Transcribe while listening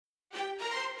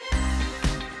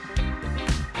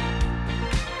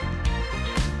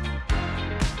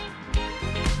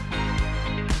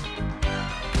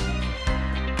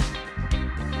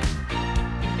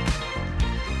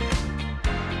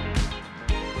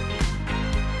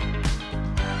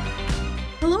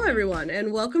everyone,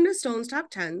 and welcome to Stone's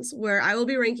Top 10s, where I will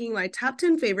be ranking my top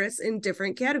 10 favorites in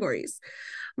different categories.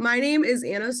 My name is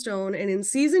Anna Stone, and in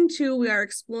season 2, we are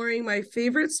exploring my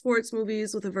favorite sports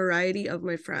movies with a variety of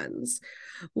my friends.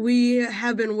 We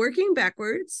have been working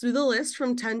backwards through the list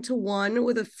from 10 to 1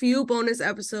 with a few bonus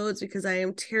episodes because I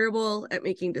am terrible at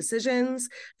making decisions.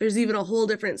 There's even a whole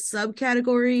different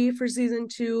subcategory for season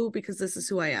 2 because this is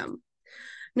who I am.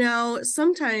 Now,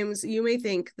 sometimes you may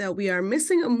think that we are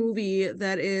missing a movie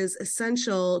that is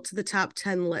essential to the top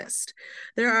 10 list.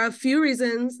 There are a few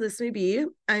reasons this may be.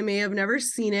 I may have never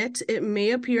seen it, it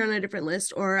may appear on a different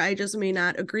list, or I just may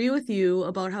not agree with you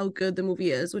about how good the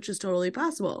movie is, which is totally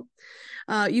possible.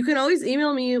 You can always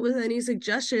email me with any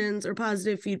suggestions or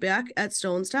positive feedback at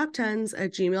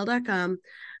stonestop10s@gmail.com.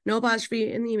 No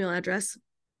apostrophe in the email address.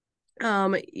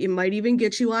 It might even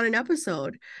get you on an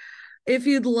episode. If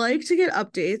you'd like to get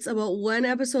updates about when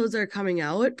episodes are coming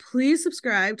out, please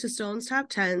subscribe to Stone's Top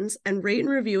 10s and rate and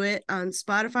review it on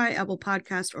Spotify, Apple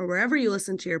Podcast, or wherever you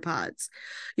listen to your pods.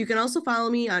 You can also follow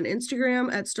me on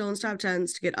Instagram at Stone's Top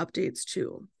 10s to get updates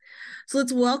too. So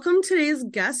let's welcome today's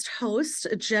guest host,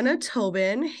 Jenna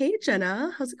Tobin. Hey,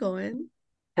 Jenna, how's it going?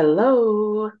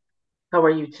 Hello. How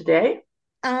are you today?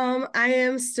 I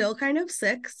am still kind of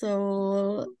sick,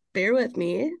 so bear with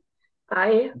me.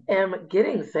 I am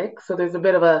getting sick, so there's a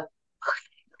bit of a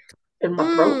in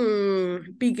my throat.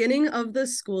 Beginning of the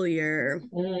school year.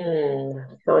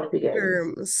 So it begins.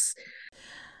 Terms.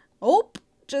 Oh,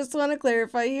 just want to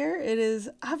clarify here. It is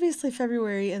obviously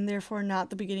February and therefore not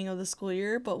the beginning of the school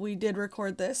year, but we did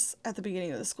record this at the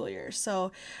beginning of the school year.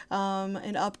 So,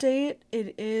 an update,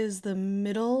 it is the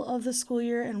middle of the school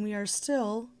year and we are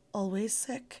still always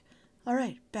sick. All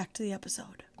right, back to the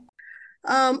episode.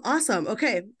 Awesome.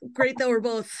 Okay, great that we're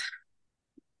both,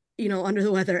 under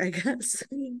the weather, I guess.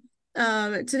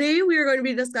 Today we are going to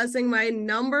be discussing my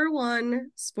number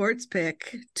one sports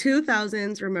pick,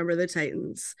 2000's Remember the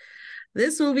Titans.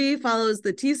 This movie follows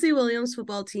the T.C. Williams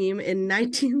football team in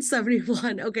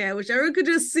 1971. Okay, I wish everyone could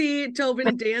just see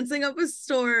Tobin dancing up a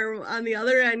storm on the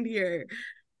other end here.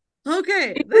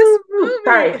 Okay, this movie.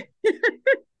 Sorry.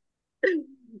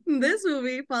 This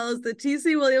movie follows the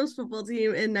T.C. Williams football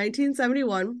team in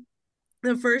 1971,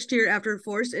 the first year after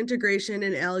forced integration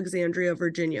in Alexandria,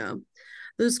 Virginia.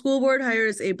 The school board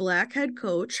hires a black head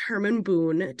coach, Herman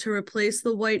Boone, to replace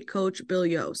the white coach, Bill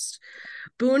Yost.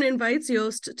 Boone invites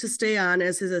Yost to stay on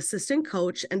as his assistant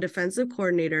coach and defensive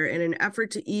coordinator in an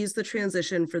effort to ease the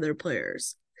transition for their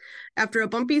players. After a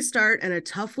bumpy start and a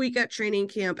tough week at training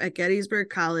camp at Gettysburg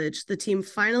College, the team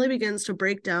finally begins to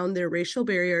break down their racial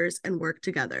barriers and work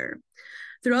together.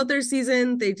 Throughout their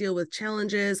season, they deal with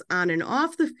challenges on and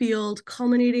off the field,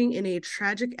 culminating in a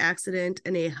tragic accident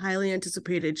and a highly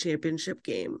anticipated championship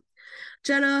game.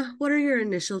 Jenna, what are your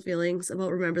initial feelings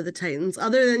about Remember the Titans,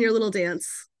 other than your little dancey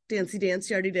dance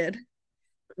you already did?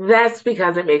 That's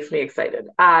because it makes me excited.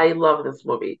 I love this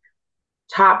movie.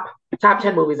 Top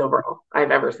 10 movies overall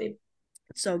I've ever seen.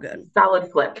 So good.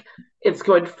 Solid flick. It's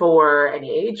good for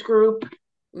any age group.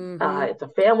 It's a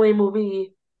family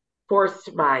movie.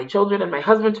 Forced my children and my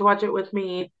husband to watch it with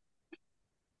me.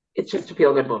 It's just a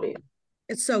feel good movie.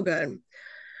 It's so good.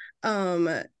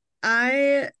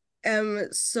 I am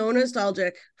so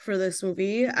nostalgic for this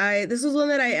movie. This was one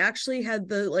that I actually had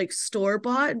the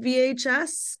store-bought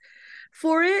VHS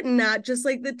for it, not just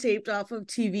like the taped off of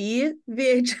TV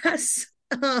VHS.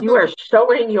 You are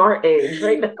showing your age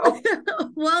right now.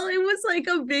 Well, it was like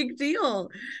a big deal.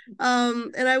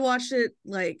 And I watched it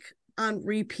like on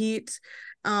repeat.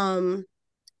 I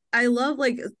love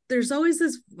there's always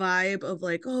this vibe of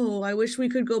like, oh, I wish we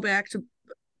could go back to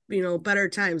better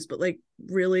times, but like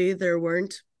really there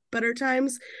weren't better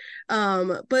times.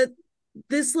 But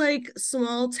this like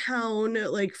small town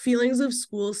like feelings of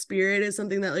school spirit is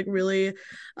something that like really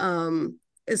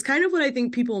is kind of what I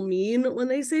think people mean when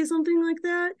they say something like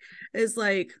that. Is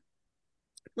like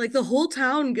the whole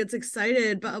town gets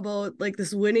excited about like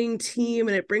this winning team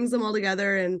and it brings them all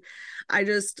together. And I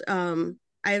just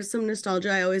I have some nostalgia.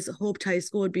 I always hoped high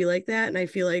school would be like that, and I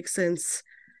feel like since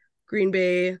Green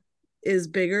Bay is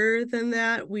bigger than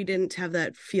that, we didn't have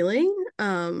that feeling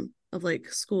of like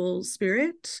school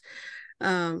spirit.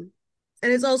 And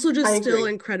it's also I just still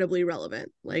agree. incredibly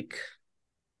relevant. Like,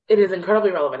 It is incredibly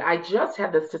relevant. I just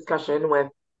had this discussion with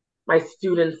my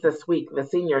students this week, the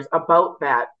seniors, about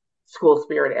that school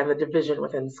spirit and the division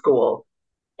within school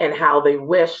and how they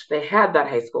wish they had that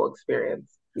high school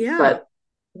experience. yeah. But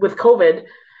with COVID,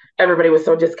 everybody was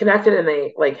so disconnected and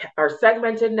they like are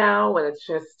segmented now. And it's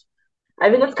just, I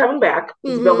think it's coming back.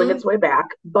 It's building Mm-hmm. its way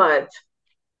back, but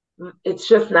it's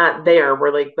just not there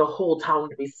where like the whole town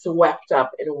can be swept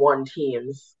up in one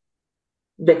team's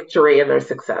victory and their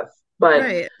success. But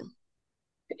Right.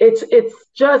 it's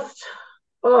just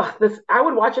this I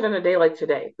would watch it on a day like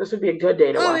today. This would be a good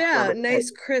day to Oh watch yeah, Herman.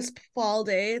 nice crisp fall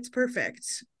day. It's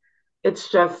perfect.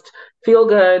 It's just feel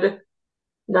good,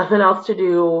 nothing else to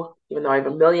do, even though I have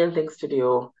a million things to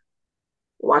do.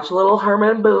 Watch a little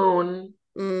Herman Boone.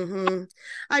 Mm-hmm.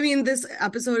 I mean, this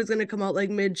episode is going to come out like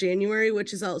mid-January,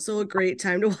 which is also a great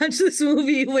time to watch this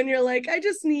movie when you're like, I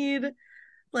just need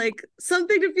like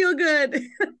something to feel good.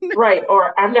 Right,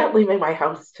 or I'm not leaving my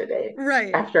house today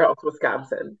Right. after out to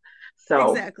Wisconsin.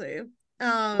 So, Exactly.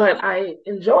 but I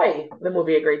enjoy the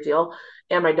movie a great deal,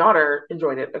 and my daughter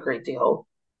enjoyed it a great deal.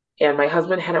 And my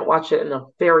husband hadn't watched it in a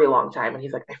very long time, and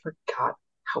he's like, I forgot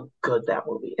how good that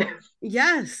movie is.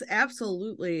 Yes,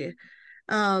 absolutely.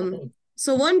 Um,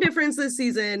 so one difference this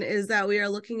season is that we are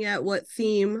looking at what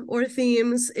theme or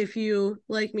themes, if you,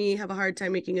 like me, have a hard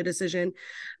time making a decision,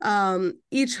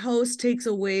 each host takes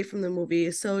away from the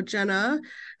movie. So Jenna,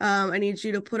 I need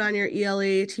you to put on your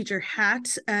ELA teacher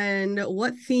hat, and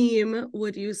what theme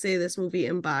would you say this movie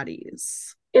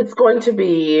embodies? It's going to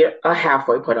be a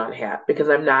halfway put on hat because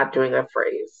I'm not doing a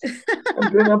phrase.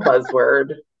 I'm doing a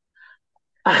buzzword.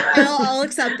 I'll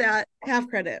accept that. Half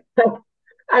credit.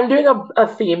 I'm doing a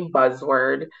theme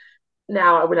buzzword.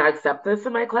 Now, I would not accept this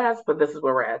in my class, but this is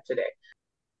where we're at today.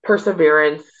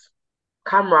 Perseverance,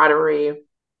 camaraderie,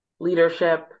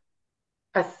 leadership,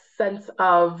 a sense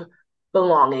of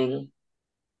belonging.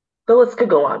 The list could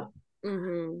go on.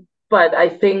 Mm-hmm. But I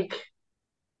think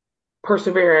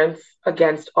perseverance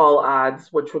against all odds,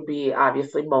 which would be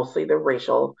obviously mostly the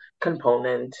racial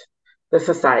component, the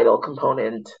societal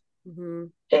component, Mm-hmm.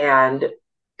 and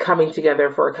coming together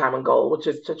for a common goal, which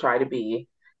is to try to be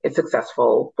a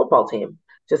successful football team,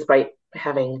 despite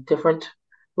having different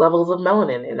levels of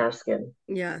melanin in our skin.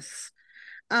 Yes.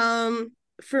 Um,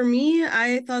 for me,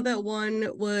 I thought that one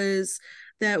was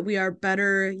that we are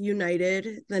better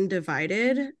united than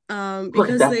divided. Look at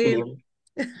Because that they theme.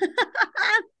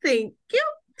 thank you.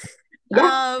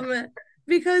 Yeah.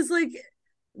 Because like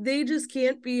they just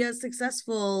can't be as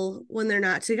successful when they're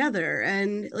not together.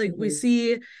 And like we Mm-hmm.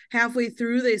 see halfway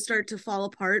through they start to fall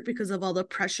apart because of all the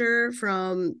pressure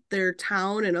from their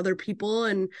town and other people.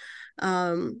 And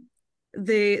um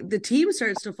the team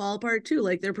starts to fall apart too,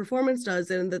 like their performance does,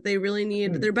 and that they really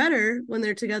need they're better when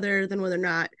they're together than when they're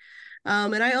not.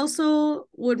 And I also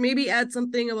would maybe add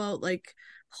something about like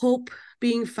hope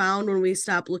being found when we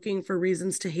stop looking for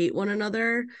reasons to hate one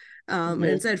another, and Mm-hmm.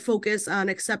 instead focus on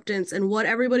acceptance and what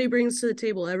everybody brings to the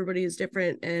table. Everybody is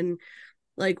different, and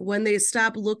like when they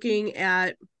stop looking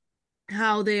at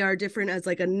how they are different as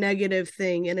like a negative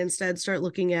thing and instead start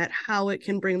looking at how it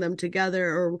can bring them together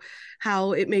or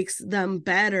how it makes them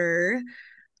better,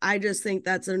 I just think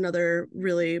that's another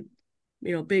really,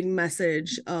 big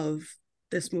message of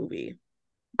this movie.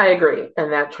 I agree.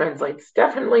 And that translates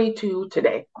definitely to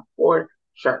today, for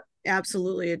sure.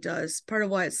 Absolutely, it does. Part of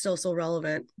why it's still so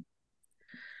relevant.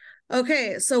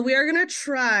 Okay, so we are going to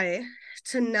try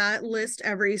to not list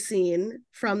every scene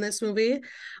from this movie,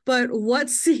 but what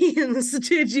scenes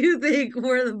did you think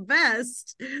were the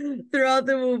best throughout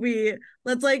the movie?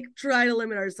 Let's like try to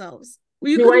limit ourselves.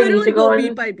 You Do could I need to literally go go beat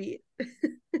in? by beat.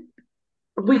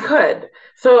 We could.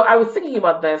 So I was thinking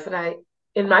about this, and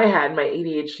in my head, my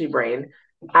ADHD brain,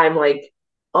 I'm like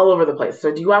all over the place.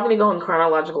 So do you want me to go in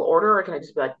chronological order, or can I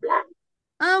just be like, blah?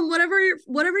 Whatever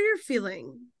you're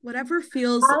feeling, whatever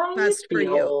feels I best for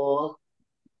you. feel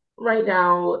right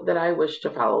now that I wish to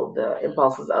follow the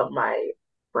impulses of my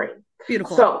brain.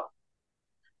 Beautiful. So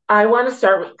I want to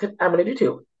start with, I'm going to do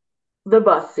two, the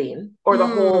bus scene or the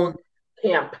Mm, whole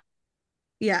camp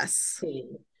yes.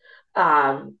 scene.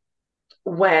 Um,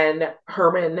 when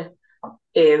Herman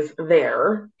is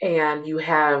there and you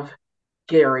have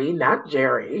Gary, not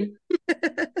Jerry,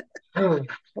 The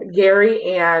Gary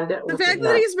and fact what's his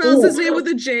that he nuts? spells Ooh, his name with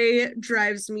a J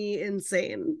drives me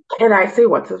insane. can I say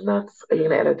what's his nuts? Are you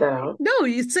gonna edit that out? No,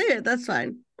 you say it. That's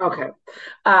fine. Okay.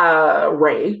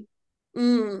 Ray,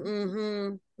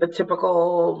 Mm-hmm. the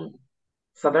typical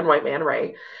Southern white man,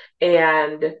 Ray,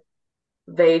 and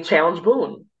they challenge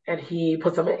Boone, and he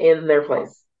puts them in their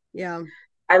place. Yeah,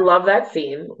 I love that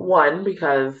scene. One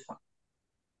because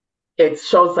it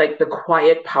shows like the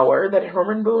quiet power that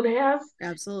Herman Boone has,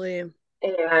 absolutely.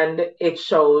 and it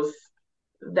shows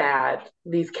that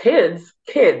these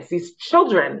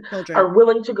children Children. are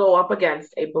willing to go up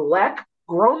against a black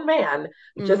grown man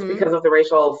just Mm-hmm. because of the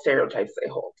racial stereotypes they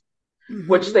hold,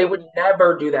 which Mm-hmm. they would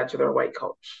never do that to their white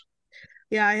coach.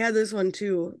 Yeah, I had this one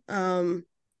too.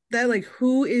 That like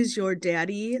 "Who is your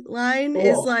daddy?" line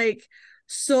is Oh, like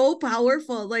so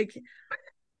powerful. Like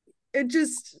it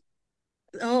just,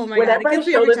 oh my god, it whenever I gets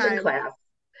me show every this in time. class,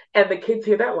 And the kids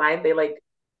hear that line, they like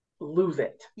lose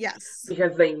it Yes.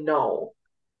 because they know.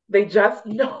 They just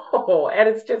know. And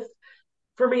it's just,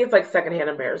 for me, it's like secondhand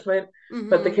embarrassment. But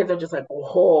the Mm-hmm. kids are just like,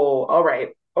 oh, all right,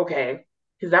 okay.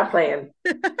 He's not playing.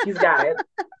 He's got it.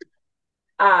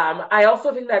 I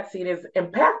also think that scene is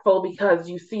impactful because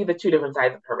you see the two different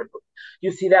sides of Herman.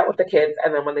 You see that with the kids,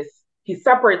 and then when he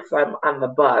separates them on the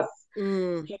bus,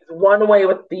 Mm. he's one way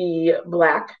with the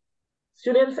black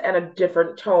students and a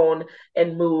different tone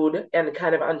and mood and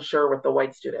kind of unsure with the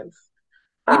white students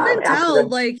You can after tell them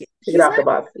like to get off the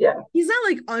bus. Yeah. he's not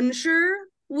like unsure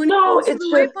when he No, goes to it's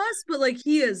the white just bus, but like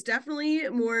he is definitely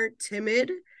more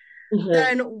timid mhm.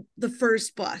 than the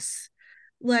first bus.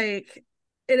 Like,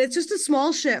 and it's just a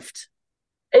small shift.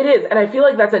 It is. And I feel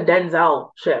like that's a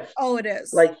Denzel shift. Oh, it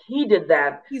is. Like he did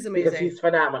that He's because amazing. he's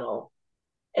phenomenal.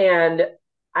 And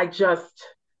I just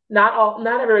not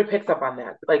everybody picks up on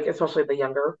that, like especially the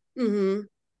younger. Mm-hmm.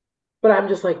 But I'm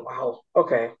just like, wow,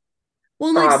 okay.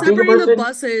 Well, like Being a separating the person,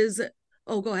 buses.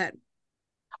 Oh, go ahead.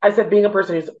 I said being a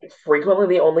person who's frequently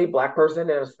the only black person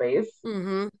in a space,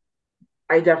 Mm-hmm.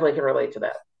 I definitely can relate to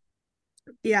that.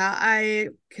 Yeah, I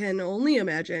can only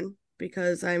imagine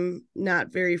because I'm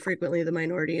not very frequently the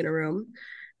minority in a room.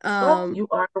 Well, Um, you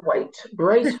are white,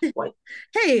 bright white.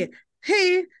 hey,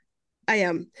 hey, I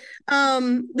am.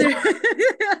 There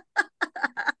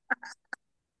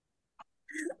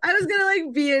I was gonna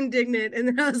like be indignant, and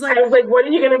then I was I like, was like, what are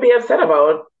you going to be upset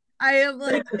about? I am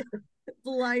like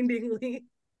blindingly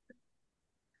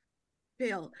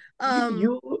pale.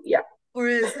 Yeah. Or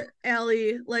as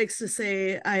Allie likes to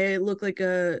say, I look like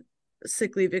a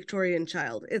sickly Victorian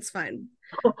child. It's fine.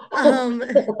 Um,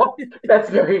 That's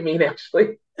very mean,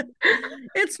 actually.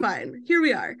 it's fine. Here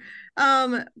we are.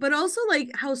 But also like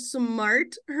how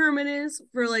smart Herman is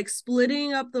for like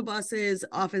splitting up the buses,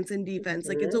 offense and defense.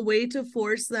 Like it's a Mhm. way to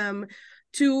force them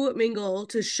to mingle,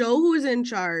 to show who's in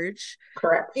charge.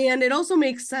 Correct. And it also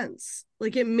makes sense.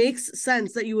 Like it makes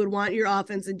sense that you would want your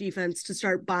offense and defense to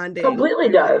start bonding Completely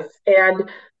early. does. And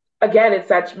again, it's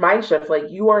that mind shift. Like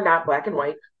you are not black and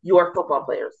white. You are football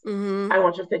players. Mm-hmm. I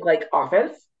want you to think like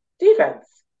offense, defense.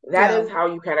 That Yeah. is how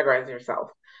you categorize yourself.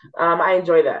 I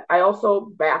enjoy that. I also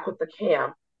back with the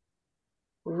camp.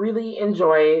 Really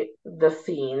enjoy the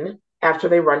scene after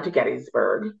they run to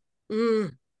Gettysburg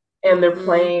Mm. and they're Mm-hmm.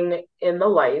 playing in the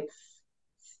lights.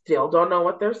 Still don't know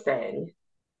what they're saying,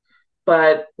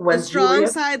 but The when strong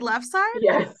Julius, side, left side?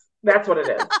 yes, that's what it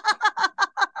is.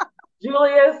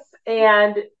 Julius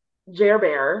and Jer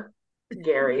Bear,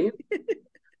 Gary,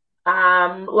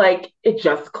 like it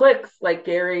just clicks. Like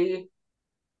Gary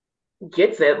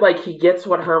gets it. Like he gets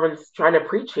what Herman's trying to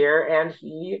preach here, and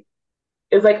he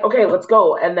is like, okay, let's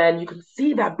go. And then you can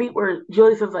see that beat where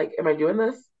Julius is like, am I doing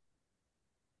this?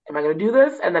 Am I going to do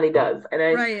this? And then he does. And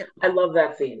Right. I love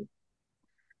that scene.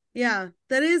 Yeah.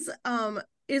 That is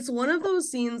it's one of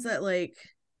those scenes that like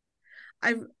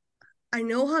I've I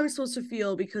know how I'm supposed to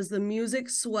feel because the music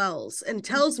swells and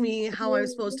tells me how I'm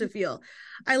supposed to feel.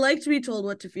 I like to be told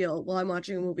what to feel while I'm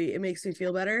watching a movie. It makes me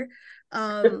feel better.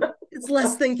 It's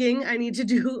less thinking I need to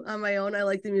do on my own. I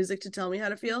like the music to tell me how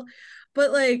to feel.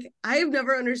 But like I've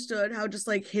never understood how just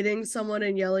like hitting someone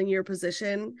and yelling your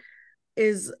position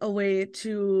is a way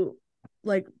to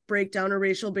like break down a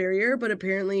racial barrier, but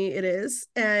apparently it is.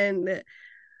 And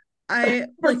I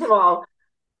First like of all,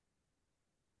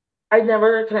 I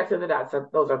never connected the dots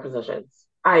that those are positions.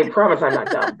 I promise I'm not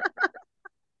dumb.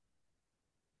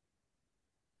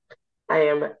 I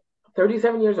am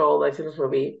 37 years old. I've seen this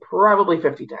movie probably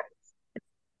 50 times.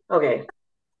 Okay,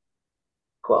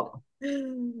 cool.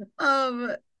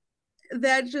 um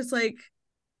that's just like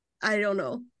I don't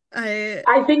know. I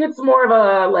I think it's more of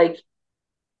a like,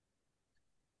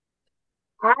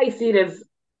 I see it as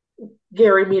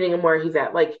Gary meeting him where he's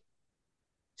at. Like,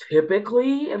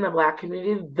 typically in the Black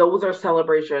community, those are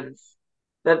celebrations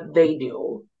that they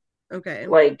do. okay.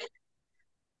 Like,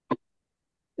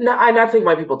 no, I'm not saying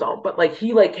white people don't, but like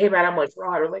he like came at him like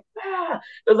raw. It was like ah,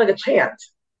 it was like a chant,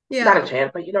 not Yeah. a It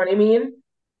chant, but you know what I mean.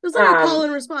 was like a call Um,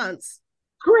 and response.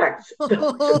 correct. I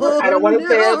Oh don't want to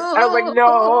say it. I was like, no.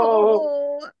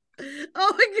 no,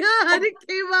 Oh my god, it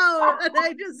came out and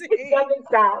I just it hate doesn't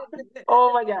stop. it.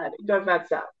 Oh my god, it does not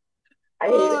stop. I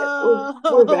hate it.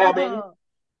 We're vabbing. Oh,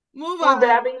 move We're on.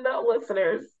 vabbing the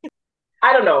listeners.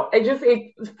 I don't know.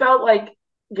 It felt like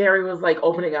Gary was like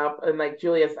opening up and like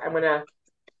Julius, I'm gonna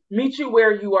meet you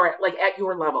where you are, like at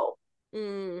your level.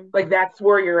 Mm, Like that's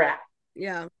where you're at.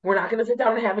 yeah. We're not gonna sit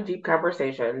down and have a deep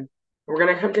conversation. We're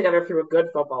gonna come together through a good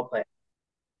football play.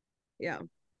 Yeah.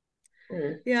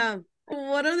 Mm. Yeah.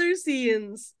 What other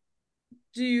scenes?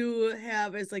 do you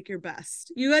have as like your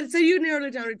best? You had said you narrowed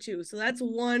it down to two, so that's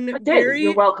one I did.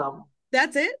 You're very. welcome.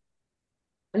 That's it.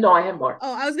 No, I have more.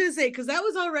 Oh, I was gonna say because that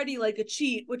was already like a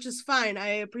cheat, which is fine. I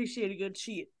appreciate a good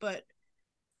cheat, but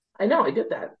I know I did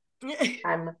that.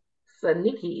 I'm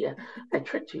sneaky. I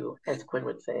tricked you, as Quinn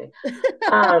would say.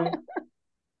 Um,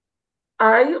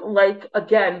 I like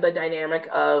again the dynamic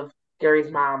of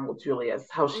Gary's mom with Julius,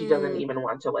 how she doesn't mm, even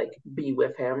want to like be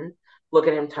with him, look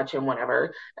at him, touch him,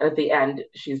 whatever. And at the end,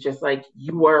 she's just like,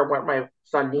 "You are what my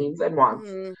son needs and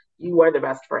wants. mm, You are the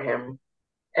best for him."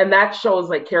 And that shows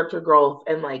like character growth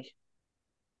and like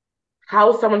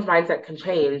how someone's mindset can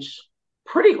change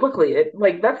pretty quickly. It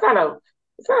like that's not a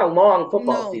it's not a long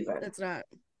football no, season. it's not.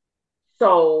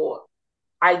 So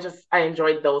I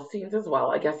enjoyed those scenes as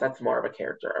well. I guess that's more of a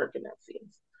character arc in that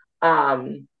scenes.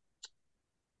 Um,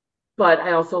 but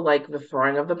I also like the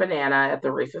throwing of the banana at the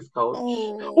racist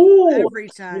coach. Oh, Ooh, every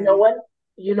you know time. what?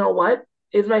 You know what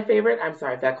is my favorite? I'm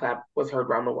sorry if that clap was heard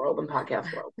around the world in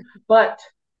podcast world. But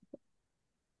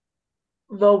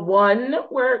the one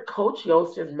where Coach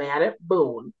Yost is mad at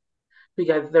Boone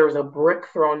because there was a brick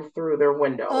thrown through their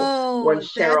window when Oh,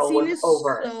 that Cheryl scene was is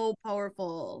over. so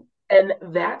powerful. And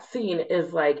that scene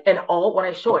is like, and all when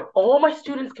I show it, all my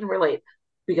students can relate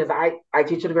because I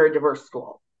teach at a very diverse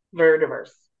school, very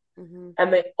diverse, Mm-hmm.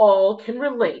 and they all can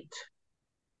relate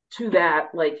to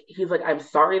that. Like he's like, I'm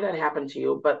sorry that happened to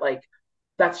you, but like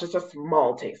that's just a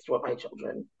small taste what my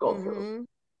children go through. Mm-hmm.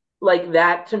 Like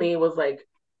that to me was like,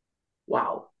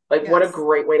 wow. Like what a Yes.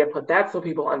 great way to put that so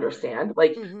people understand.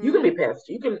 Like you can Mm-hmm. be pissed,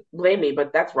 you can blame me,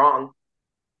 but that's wrong.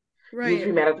 You need to Right.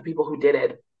 be mad at the people who did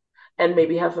it and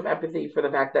maybe have some empathy for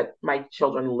the fact that my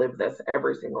children live this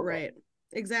every single day. Right.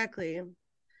 Exactly.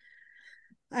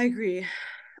 I agree.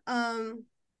 Um,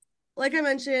 like I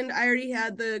mentioned, I already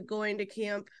had the going to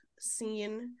camp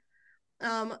scene.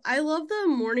 I love the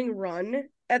morning run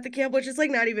at the camp, which is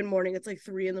like not even morning, it's like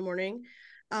 3 in the morning.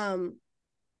 Um,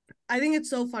 I think it's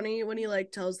so funny when he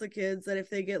like tells the kids that if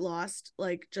they get lost,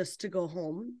 like just to go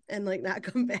home and like not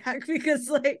come back because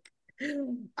like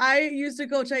I used to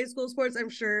coach high school sports. I'm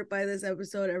sure by this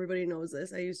episode everybody knows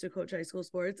this. I used to coach high school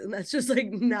sports and that's just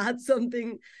like not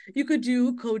something you could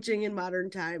do coaching in modern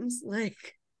times.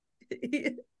 Like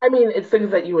I mean, it's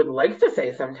things that you would like to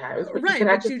say sometimes, but you right,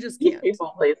 cannot but just you just keep can't.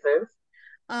 people places.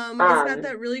 It's got Um,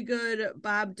 that really good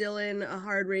Bob Dylan, A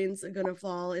Hard Rain's Gonna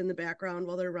Fall in the background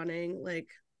while they're running. Like,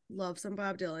 love some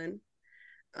Bob Dylan.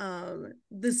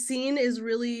 The scene is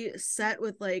really set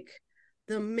with like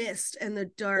the mist and the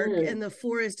dark, mm, and the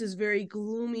forest is very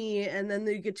gloomy, and then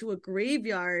they get to a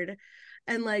graveyard,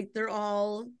 and like they're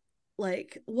all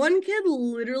like one kid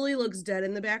literally looks dead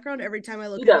in the background every time I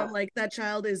he look at him. does. I'm like, that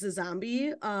child is a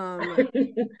zombie.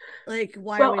 Like,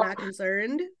 why are we Well, not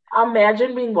concerned?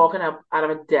 imagine being woken up out of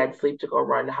a dead sleep to go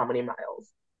run how many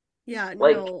miles? Yeah,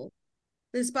 Like no,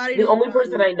 this body the don't only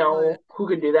person run, I but know who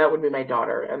can do that would be my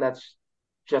daughter, and that's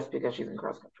just because she's in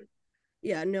cross country.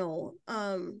 yeah, no.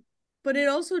 But it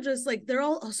also just like they're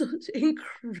all also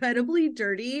incredibly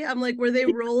dirty. I'm like, were they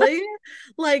rolling?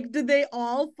 Like, did they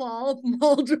all fall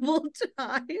multiple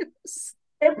times?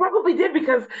 It probably did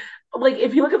because, like,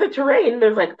 if you look at the terrain,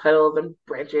 there's like puddles and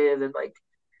branches and like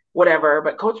whatever.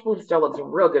 But Coach Boone still looks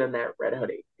real good in that red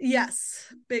hoodie.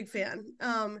 Yes, big fan.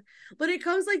 But it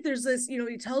comes like there's this,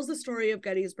 he tells the story of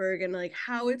Gettysburg and like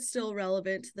how it's still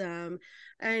relevant to them.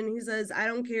 And he says, I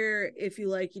don't care if you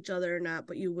like each other or not,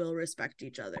 but you will respect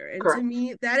each other. And to Correct.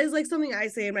 me, that is like something I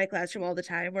say in my classroom all the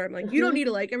time where I'm like, you don't Mm-hmm. need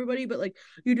to like everybody, but like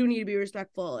you do need to be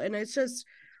respectful. And it's just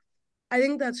I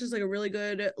think that's just like a really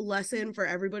good lesson for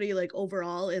everybody, like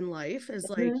overall in life, is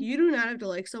like Mm-hmm. you do not have to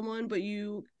like someone, but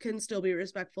you can still be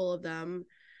respectful of them,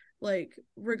 like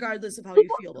regardless of how you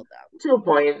feel about To a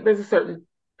point, there's a certain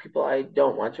people I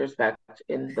don't want to respect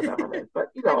in the them. government, but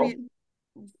I mean,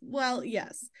 well,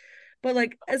 yes. But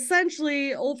like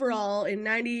essentially overall in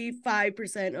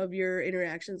 95% of your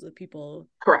interactions with people,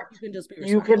 you correct. can just be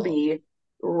You can respectful. be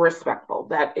respectful.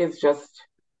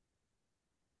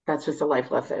 That's just a life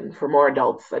lesson for more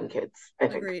adults than kids, I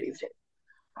think, Agreed. these days.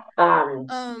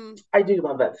 Um, Um, I do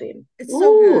love that scene. it's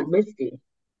so Ooh, good. Misty.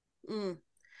 Mm.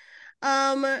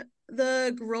 Um,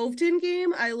 the Groveton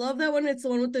game, I love that one. It's the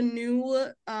one with the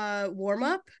new warm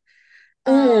up.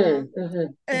 Mm, Um, hmm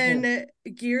hmm and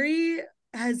Geary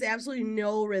has absolutely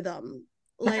no rhythm.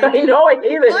 Like I know, I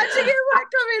hate it. watching it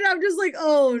come in, I'm just like,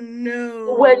 oh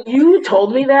no. When you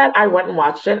told me that, I went and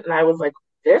watched it, and I was like,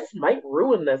 this might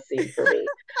ruin this scene for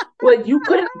me. Like, you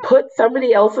couldn't put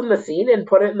somebody else in the scene and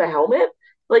put it in the helmet?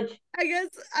 Like, I guess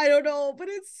I don't know, but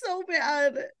it's so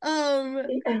bad.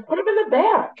 put him in the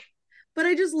back. but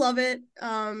I just love it.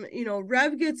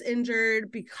 Rev gets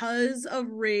injured because of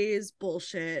Ray's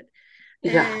bullshit.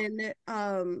 Yeah. And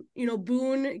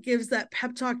Boone gives that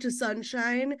pep talk to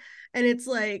Sunshine, and it's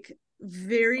like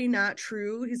very not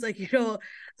true. He's like,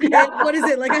 what is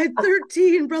it? Like, I had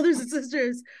 13 brothers and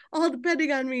sisters all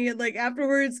depending on me. And like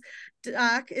afterwards,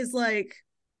 Doc is like,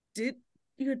 did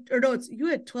you, or no, it's you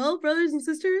had 12 brothers and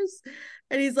sisters?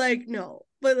 And he's like, no.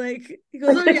 But like he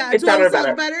goes, oh yeah, It 12 sounded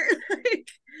sounds better. better. Like,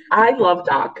 I love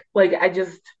Doc. Like I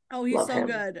just oh, he's love so him.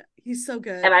 good. He's so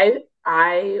And good.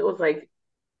 I was like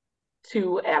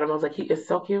to Adam, I was like, he is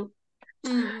so cute.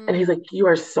 And Mm-hmm. he's like, you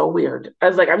are so weird. I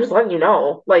was like, I'm just letting you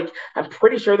know. Like, I'm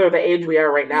pretty sure they're the age we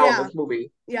are right now in Yeah. this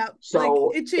movie. Yeah. Like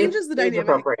So it it's changes the age dynamic.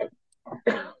 appropriate.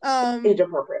 Um, Age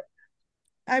appropriate.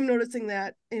 I'm noticing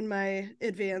that in my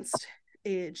advanced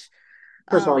age.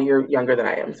 First of all, Um, you're younger than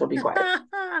I am, so be quiet.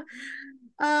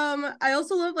 I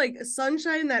also love like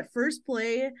Sunshine, that first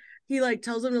play, he like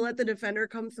tells him to let the defender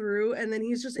come through, and then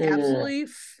he's just Mm. absolutely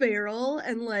feral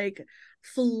and like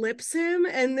flips him,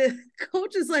 and the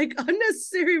coach is like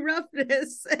unnecessary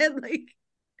roughness, and like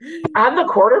On the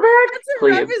quarterback, that's a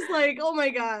ref please. is like, oh my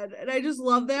god, and I just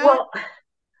love that. Well,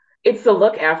 it's the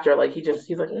look after. Like he's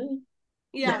like,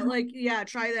 Yeah, like yeah,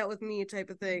 try that with me type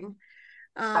of thing.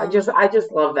 I Um, just I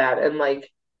just love that. And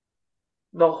like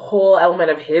the whole element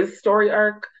of his story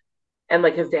arc and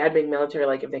like his dad being military,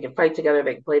 like if they can fight together,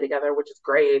 they can play together, which is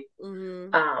great.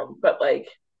 mhm. But like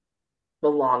the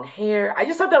long hair. I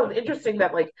just thought that was interesting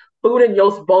that like Boone and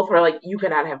Yost both were like, you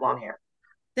cannot have long hair.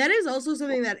 That is also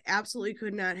something that absolutely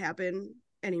could not happen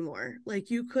anymore. Like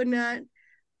you could not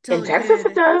tell In a Texas,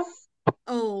 it kid, does.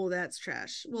 "Oh, that's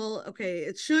trash." Well, okay,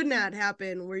 it should not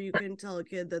happen where you can tell a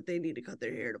kid that they need to cut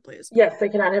their hair to play a sport. Yes, they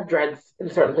cannot have dreads in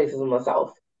certain places in the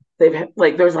South.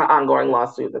 Like there's an ongoing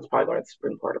lawsuit that's probably going to the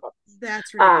Supreme Court about this.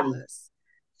 That's Um, ridiculous.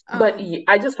 but Um,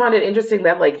 I just found it interesting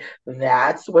that like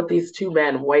that's what these two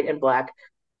men, white and black,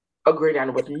 agreed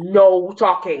on with no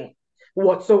talking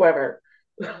whatsoever.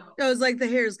 it was like the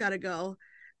hair's got to go.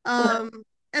 Um,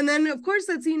 and then of course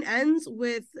that scene ends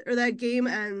with, or that game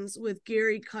ends with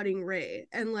Gary cutting Ray,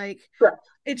 and like Correct.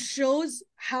 it shows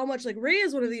how much like Ray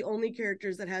is one of the only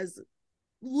characters that has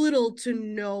little to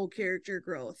no character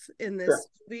growth in this Correct.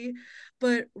 movie,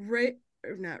 but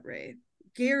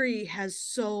Gary has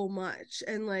so much,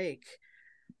 and like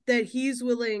that he's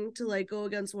willing to like go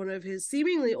against one of his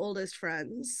seemingly oldest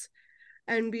friends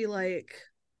and be like,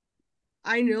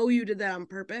 I know you did that on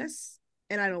purpose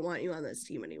and I don't want you on this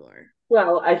team anymore.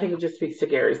 Well, I think it just speaks to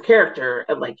Gary's character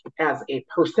and like as a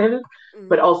person,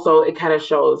 but Mm-hmm. also it kind of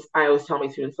shows. I always tell my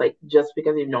students like just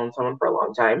because you've known someone for a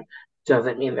long time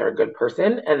doesn't mean they're a good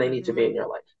person and they need to be Mm-hmm. in your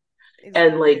life.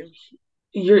 And like Exactly.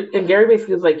 Gary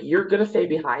basically is like, you're gonna stay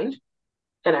behind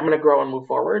and I'm gonna grow and move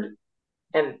forward.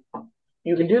 And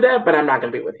you can do that, but I'm not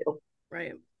gonna be with you.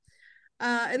 Right.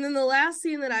 And then the last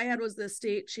scene that I had was the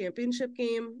state championship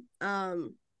game.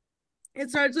 It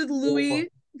starts with Ooh. Louis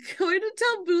going to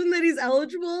tell Boone that he's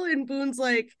eligible, and Boone's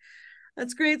like,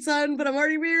 "That's great, son, but I'm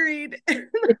already married."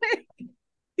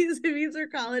 He's for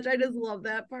college. I just love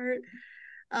that part.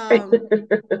 Um,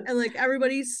 and like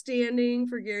everybody's standing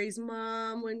for Gary's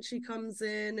mom when she comes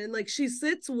in, and like she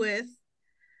sits with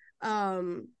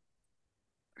um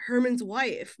Herman's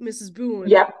wife, Mrs. Boone,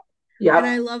 Yep. and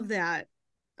I Yep. love that.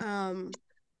 Um,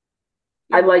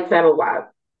 I yep. like that a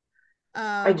lot.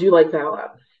 I Um, do like that a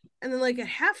lot. and then like at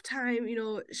halftime,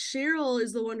 Cheryl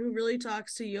is the one who really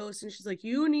talks to Yost, and she's like,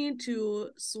 "You need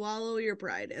to swallow your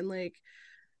pride, and like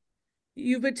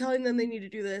you've been telling them they need to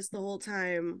do this the whole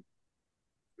time,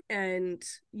 and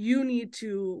you need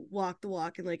to walk the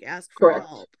walk and like ask for Correct.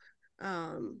 help."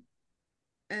 Um,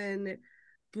 and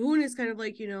Boone is kind of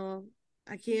like,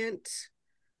 I can't,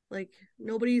 like,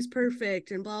 nobody's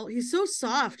perfect and blah. He's so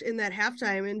soft in that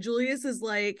halftime, and Julius is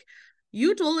like,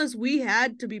 you told us we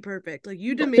had to be perfect, like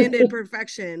you demanded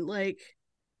perfection, like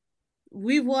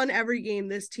we've won every game,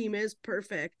 this team is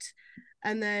perfect.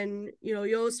 And then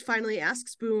Yost finally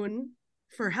asks Boone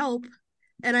for help,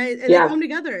 and they Yeah, come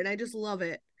together, and I just love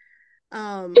it.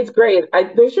 um it's great.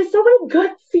 There's just so many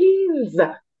good scenes.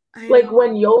 I Like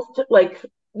when know. Yost like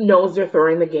knows they're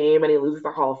throwing the game and he loses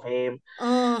the Hall of Fame.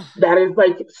 Oh. That is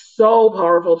like so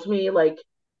powerful to me. Like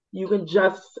you can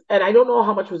just and I don't know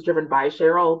how much was driven by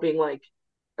Cheryl being like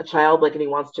a child, like and he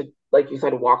wants to, like you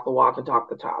said, walk the walk and talk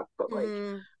the talk, but like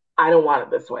Mm-hmm. I don't want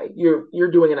it this way.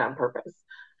 You're doing it on purpose.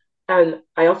 And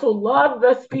I also love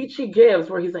the speech he gives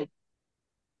where he's like,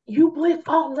 you blitz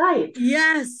all night.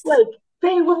 Yes, Like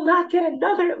they will not get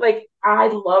another. Like I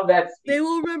love that they speech.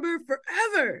 will remember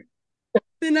forever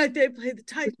the night they played the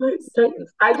Titans.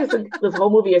 Titans. I just think this whole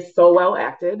movie is so well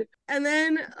acted. And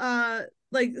then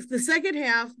like the second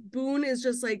half, Boone is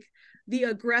just like the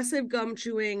aggressive gum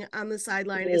chewing on the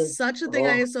sideline is such a thing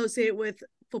I Oh. associate with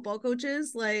football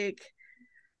coaches. Like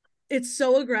it's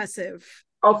so aggressive.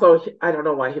 Also, I don't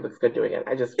know why he looks good doing it.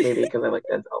 I just maybe because I like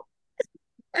Denzel.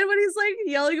 And when he's like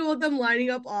yelling about them lining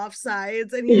up off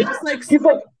sides and he's Yeah, just like, he's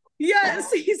like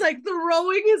yes, he's like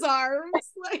throwing his arms.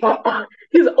 Like,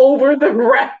 he's over the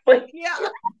ref. Like, yeah.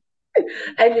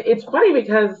 and it's funny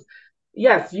because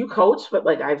yes, you coach, but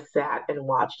like I've sat and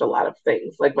watched a lot of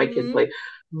things. Like my kids Mm-hmm. play.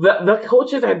 The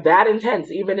coaches are that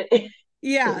intense, even in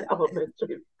Yeah.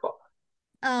 elementary school.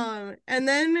 And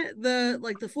then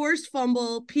the forced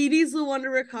fumble, Petey's the one to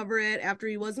recover it after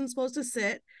he wasn't supposed to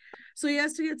sit. So he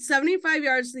has to get 75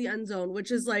 yards to the end zone,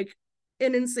 which is like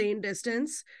an insane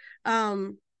distance.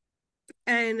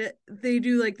 And they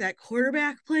do like that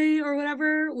quarterback play or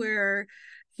whatever where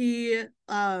he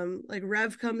like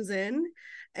Rev comes in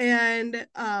and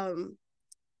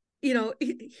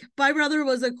my brother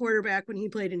was a quarterback when he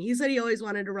played, and he said he always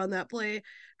wanted to run that play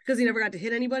because he never got to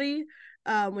hit anybody,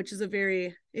 which is a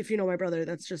very, if you know my brother,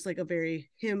 that's just like a very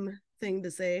him thing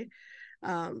to say.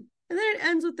 And then it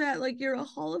ends with that, like, you're a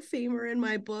Hall of Famer in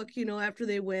my book, after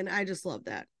they win. I just love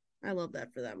that. I love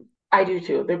that for them. I do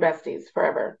too. They're besties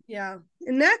forever. Yeah.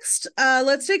 And next,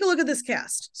 let's take a look at this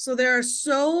cast. So there are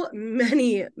so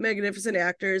many magnificent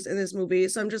actors in this movie.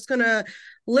 So I'm just gonna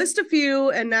list a few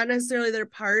and not necessarily their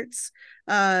parts.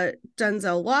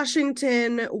 Denzel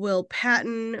Washington, Will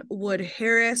Patton, Wood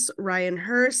Harris, Ryan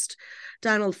Hurst,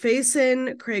 Donald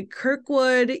Faison, Craig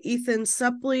Kirkwood, Ethan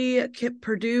Suplee, Kip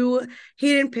Purdue,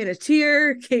 Hayden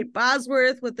Panettiere, Kate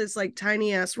Bosworth with this like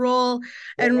tiny ass role,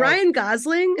 and Yeah. Ryan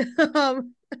Gosling.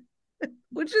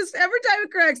 Which is every time it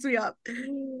cracks me up.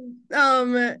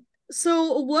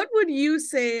 So what would you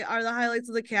say are the highlights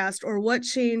of the cast, or what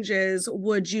changes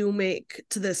would you make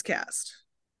to this cast?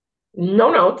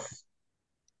 No notes.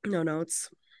 No notes.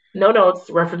 No notes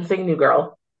referencing New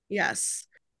Girl. Yes.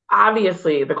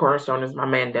 Obviously, the cornerstone is my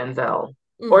man Denzel.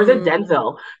 Or is it Mm-hmm.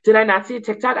 Denzel? Did I not see a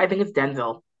TikTok? I think it's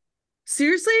Denzel.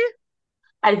 Seriously?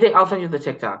 I think I'll send you the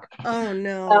TikTok. Oh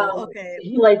no. Okay.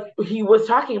 He was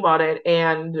talking about it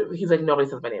and he's like, nobody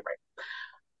says my name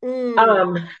right.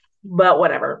 Mm. But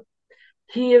whatever.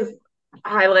 He is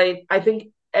highlight. I think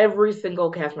every single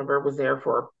cast member was there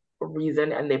for a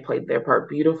reason and they played their part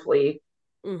beautifully.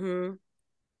 Mm-hmm.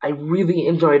 I really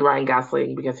enjoyed Ryan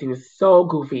Gosling because he was so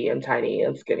goofy and tiny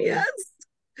and skinny Yes.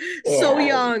 So and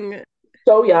young.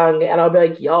 so young. And I'll be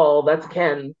like, yo, that's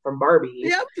Ken from Barbie.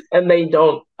 Yep. And they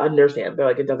don't understand. They're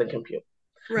like, it doesn't compute.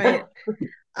 Right.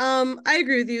 I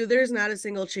agree with you. There's not a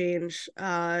single change.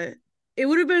 It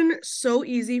would have been so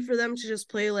easy for them to just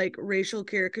play like racial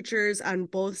caricatures on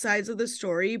both sides of the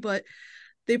story, but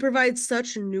they provide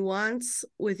such nuance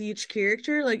with each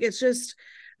character. Like it's just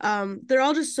they're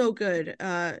all just so good.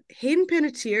 Hayden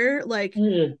Panettiere, like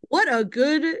Mm, what a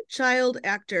good child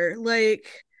actor. Like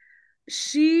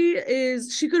she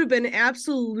could have been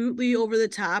absolutely over the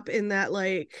top in that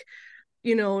like,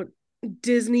 you know,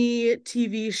 Disney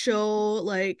TV show,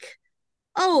 like,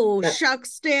 oh that,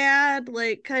 shucks dad,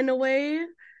 like kind of way.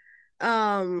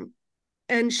 Um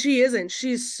and she isn't.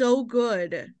 She's so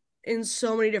good in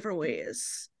so many different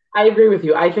ways. I agree with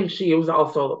you. I think she was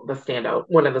also the standout,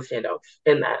 one of the standouts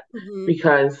in that Mm-hmm.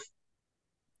 because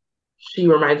she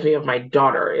reminds me of my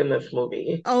daughter in this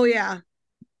movie, Oh yeah.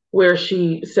 where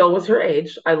she still was her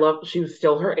age. I love she was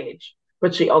still her age,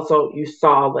 but she also you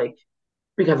saw like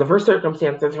because of her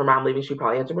circumstances, her mom leaving, she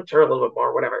probably had to mature a little bit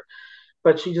more, whatever.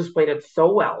 But she just played it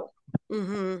so well.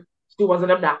 Mm-hmm. She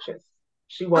wasn't obnoxious.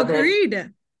 She wasn't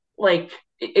Agreed. like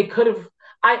it could have.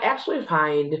 I actually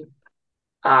find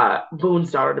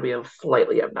Boone's daughter to be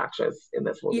slightly obnoxious in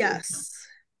this movie, Yes.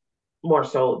 more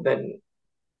so than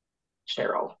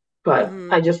Cheryl. But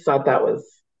Mm-hmm. I just thought that was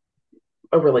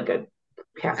a really good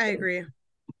I casting. agree.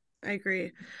 I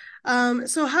agree.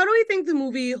 So how do we think the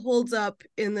movie holds up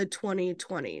in the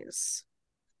 2020s?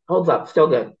 Holds up, still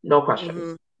good, no questions.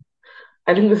 Mm-hmm.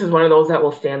 I think this is one of those that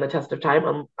will stand the test of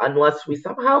time unless we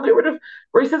somehow get rid of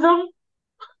racism.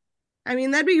 I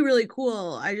mean, that'd be really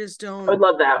cool. I just I would don't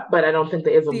love that, but I don't think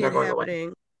the isms see are it going away.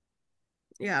 happening.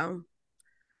 Yeah.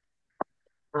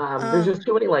 There's just Um,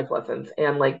 too many life lessons,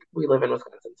 and like we live in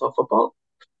Wisconsin, so football.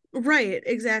 right,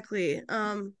 exactly.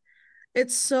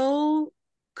 It's so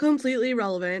completely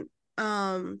relevant.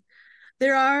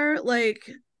 There are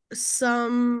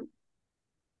some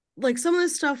some of the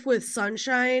stuff with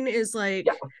Sunshine is Yeah, like,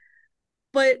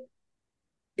 but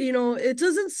it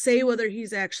doesn't say whether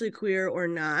he's actually queer or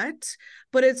not,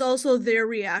 but it's also their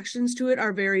reactions to it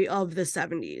are very of the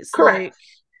 70s. correct.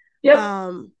 Yep.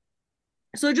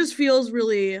 So it just feels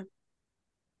really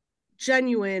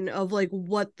genuine of like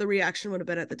what the reaction would have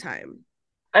been at the time.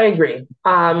 I agree.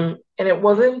 And it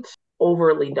wasn't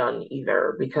overly done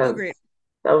either because Agreed.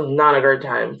 that was not a good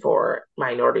time for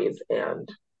minorities and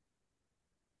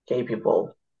gay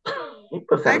people.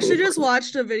 The I actually 70s. just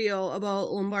watched a video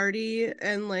about Lombardi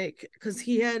and like because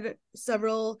he had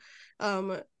several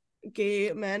um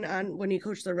gay men on when he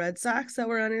coached the Red Sox that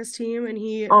were on his team, and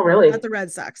he Oh, really? not the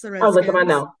Red Sox, the Oh, look at that Redskins.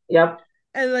 now. Yep.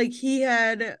 And like he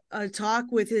had a talk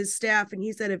with his staff, and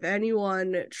he said if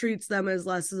anyone treats them as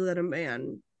less than a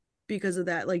man because of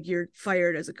that, like you're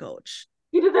fired as a coach.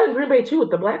 He did that in Green Bay too with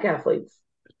the black athletes.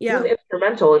 He was Yeah.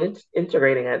 instrumental in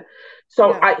integrating it. So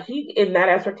Yeah. he in that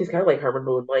aspect, he's kind of like Herman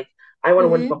Boone. Like, I want to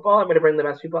win Mm-hmm. football. I'm going to bring the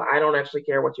best people. I don't actually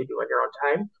care what you do on your own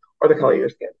time or the color of Mm-hmm. your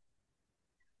skin.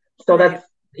 So Right.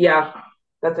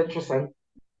 that's interesting.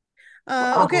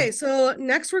 Okay, so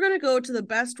next we're gonna go to the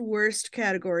best worst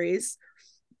categories.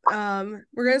 We're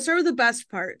gonna start with the best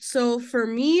part. So for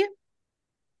me,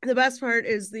 the best part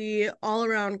is the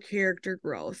all-around character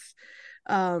growth.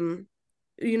 Um,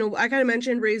 I kind of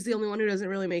mentioned Ray's the only one who doesn't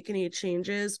really make any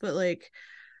changes, but like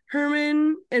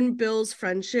Herman and Bill's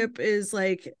friendship is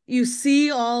like you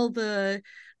see all the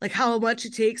like how much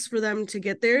it takes for them to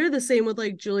get there. The same with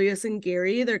like Julius and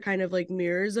Gary, they're kind of like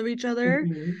mirrors of each other.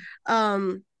 Mhm.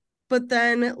 Um, but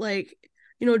then like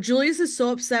Julius is so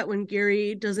upset when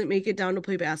Gary doesn't make it down to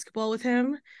play basketball with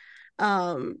him.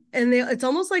 And it's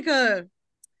almost like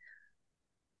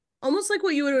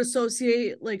what you would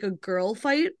associate like a girl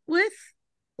fight with,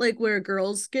 like where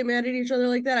girls get mad at each other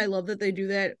like that. I love that they do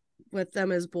that with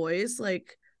them as boys,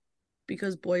 like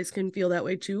because boys can feel that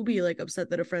way too, be like upset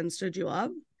that a friend stood you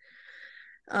up.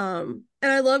 And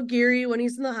I love Gary when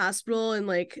he's in the hospital and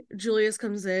like Julius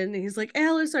comes in and he's like,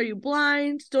 Alice, are you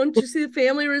blind? Don't you see the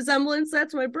family resemblance?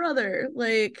 That's my brother.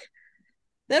 Like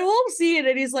that whole scene,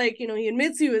 and he's like, he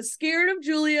admits he was scared of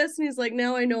Julius, and he's like,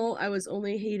 now I know I was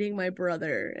only hating my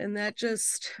brother. And that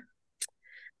just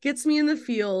gets me in the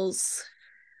feels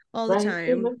all the Right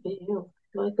in time. the field,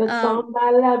 like a Um, song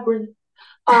by Labyrinth.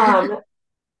 Um,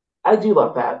 I do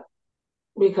love that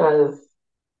because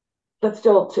that's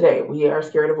still today. We are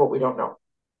scared of what we don't know.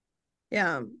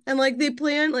 yeah. And like they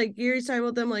plan, like Gary's talking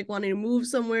about them like wanting to move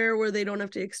somewhere where they don't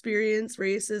have to experience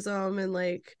racism, and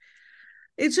like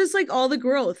it's just like all the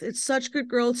growth. It's such good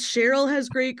growth. Cheryl has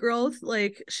great growth.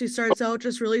 Like she starts out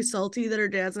just really salty that her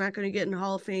dad's not going to get in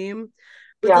Hall of Fame.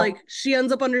 But Yeah, like she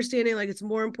ends up understanding like it's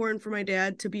more important for my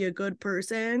dad to be a good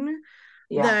person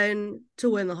yeah. than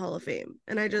to win the Hall of Fame.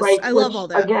 And Right. I love Which all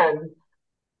that. again,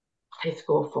 high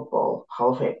school football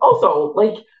Hall of Fame. Also,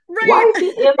 like, why Right.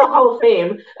 is he in the Hall of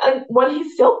Fame and when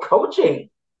he's still coaching?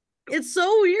 It's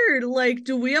so weird. Like,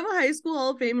 do we have a high school Hall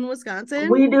of Fame in Wisconsin?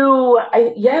 We do.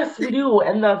 Yes, we do.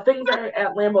 And the things are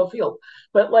at Lambeau Field,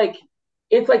 but like,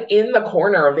 it's like in the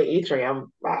corner of the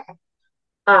atrium.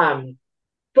 Um,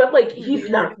 but like, he's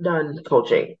Weird. not done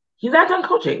coaching. He's not done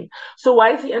coaching. So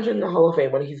why is he entering the Hall of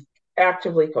Fame when he's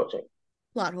actively coaching?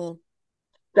 Plot hole.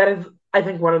 That is, I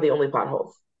think, one of the only plot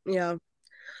holes. Yeah.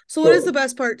 So what is the Truly.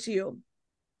 best part to you?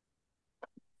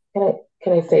 Can I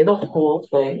can I say the whole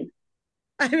thing?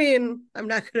 I mean, I'm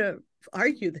not gonna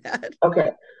argue that.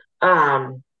 Okay.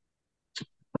 Um,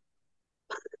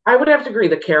 I would have to agree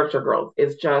the character growth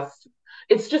is just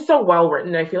it's just so well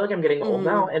written. I feel like I'm getting old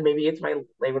now, Mm-hmm. and maybe it's my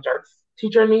language arts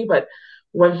teacher in me, but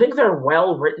when things are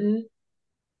well written,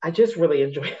 I just really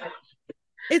enjoy them.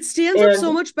 It stands up so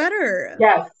And much better.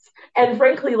 yes, and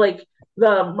frankly, like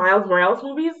the Miles Morales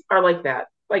movies are like that.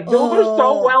 Like those are so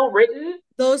Oh, well written,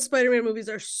 those Spider-Man movies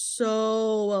are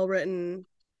so well written.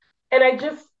 and I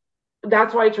just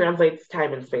that's why it translates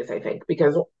time and space, I think,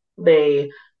 because they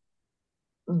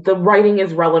the writing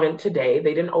is relevant today.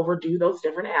 They didn't overdo those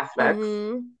different aspects.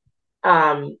 Mm-hmm.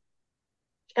 Um,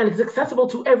 and it's accessible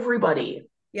to everybody.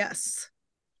 Yes.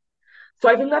 So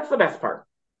I think that's the best part.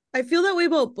 I feel that way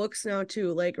about books now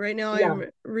too. Like right now Yeah. I'm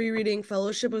rereading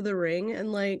Fellowship of the Ring,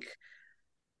 and like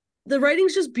the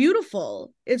writing's just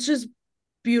beautiful. It's just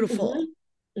beautiful.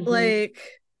 Hmm. Hmm. Like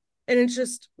and it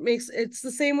just makes it's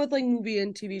the same with like movie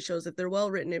and TV shows. If they're well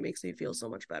written, it makes me feel so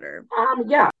much better.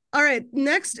 Yeah. All right,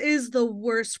 next is the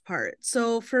worst part.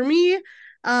 So for me,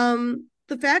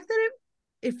 the fact that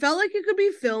it felt like it could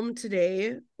be filmed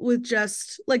today with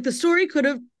just like the story could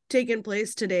have taken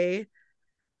place today,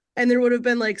 and there would have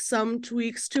been like some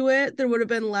tweaks to it. There would have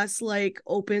been less like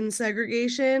open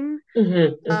segregation. Hmm.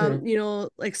 Hmm.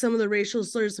 Like some of the racial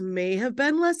slurs may have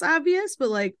been less obvious, but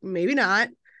like maybe not.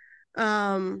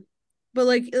 Um, but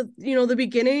like the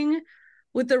beginning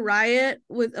with the riot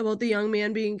with about the young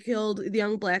man being killed, the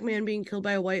young black man being killed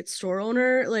by a white store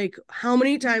owner. Like, how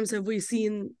many times have we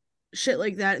seen shit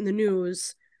like that in the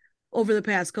news? over the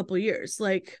past couple of years.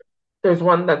 Like, There's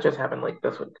one that just happened like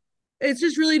this week. it's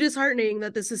just really disheartening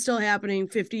that this is still happening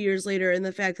 50 years later, and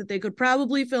the fact that they could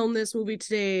probably film this movie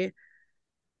today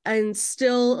and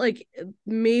still, like,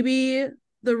 maybe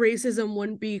the racism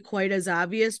wouldn't be quite as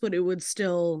obvious, but it would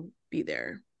still be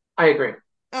there. I agree.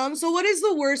 So what is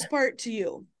the worst part to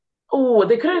you? Oh,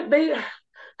 they could have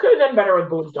done better with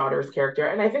Boone's daughter's character,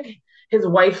 and I think his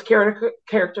wife's character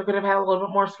could have had a little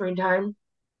bit more screen time.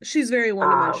 She's very Um,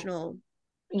 one-dimensional.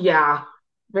 yeah,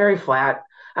 very flat.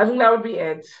 I think that would be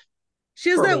it She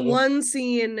has for that me. one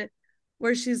scene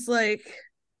where she's like,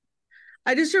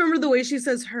 I just remember the way she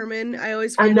says Herman. I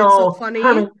always I find it so know funny.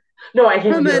 Herman. No, I can't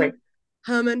even get it right.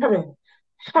 Herman, Herman.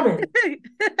 Herman, Herman,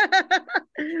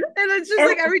 And it's just and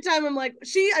like every time I'm like,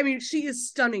 I mean, she is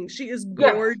stunning. She is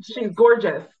yes, gorgeous. she's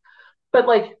gorgeous, but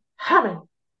like Herman,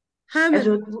 and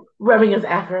she's Herman. like rubbing his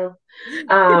afro.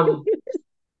 Um,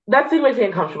 that scene makes me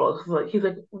uncomfortable. He's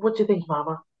like, "What you think,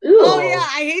 Mama?" Oh yeah, Ew,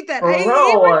 I hate that. I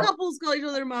hate when bro, couples call each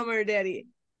other mama or daddy.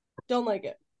 Don't like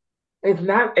it. it's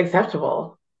not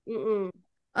acceptable. Mm-mm.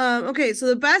 Okay, so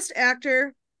the best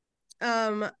actor,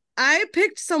 um, I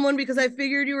picked someone because I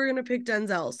figured you were gonna pick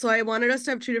Denzel. So I wanted us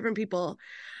to have two different people.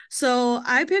 So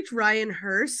I picked Ryan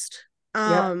Hurst.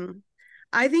 Yep. Um,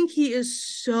 I think he is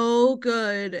so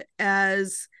good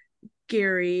as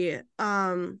Gary.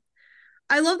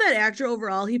 I love that actor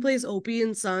overall. He plays Opie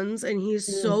in Sons, and he's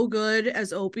Mm. so good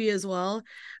as Opie as well.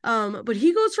 But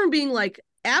he goes from being like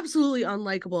absolutely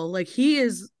unlikable, like he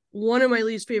is one of my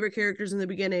least favorite characters in the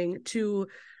beginning, to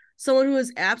someone who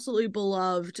is absolutely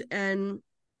beloved. And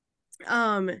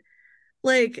um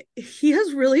like he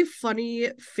has really funny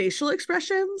facial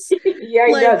expressions. Yeah,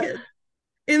 he Like does.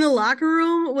 in the locker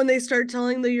room when they start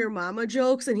telling the your mama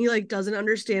jokes, and he like doesn't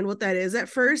understand what that is at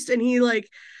first, and he like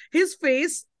his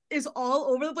face is all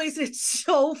over the place. It's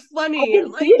so I funny.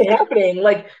 can see Like, it happening.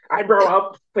 Like eyebrow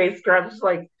up, face scrunch.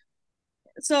 Like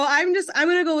so I'm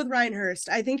gonna go with Ryan Hurst.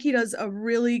 I think he does a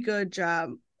really good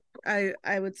job. I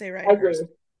would say I Ryan agree. Hurst.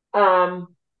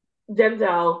 Um,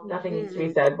 Denzel, nothing needs to be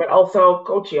Mm-hmm. said, but also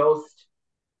Coach Yost,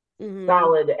 Mm-hmm.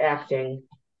 solid acting,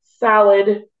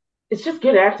 solid. It's just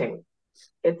good acting.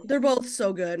 It's They're both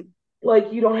so good.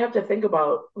 like you don't have to think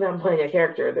about them playing a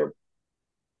character.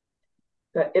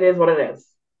 It is what it is.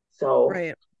 So,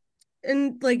 Right.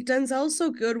 And like Denzel's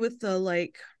so good with the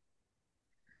like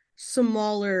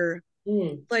smaller,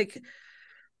 mm, like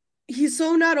he's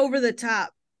so not over the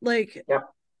top. Like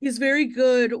yep, he's very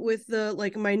good with the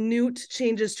like minute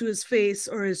changes to his face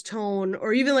or his tone,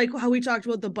 or even like how we talked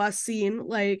about the bus scene.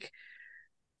 Like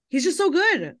he's just so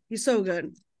good. He's so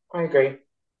good. I agree.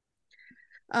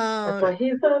 That's Um, why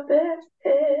he's the best.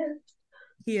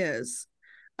 he is.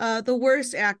 The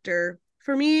worst actor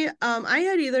for me, I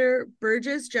had either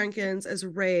Burgess Jenkins as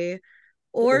Ray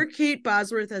or Kate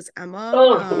Bosworth as Emma.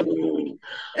 Oh,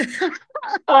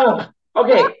 oh,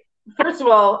 okay. First of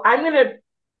all, I'm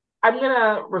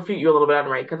gonna refute you a little bit on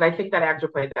Ray because I think that actor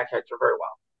played that character very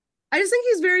well. I just think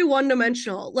he's very one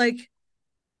dimensional. Like,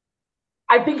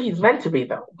 I think he's meant to be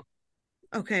though,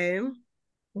 okay,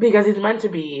 because he's meant to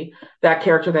be that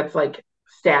character that's like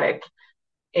static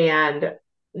and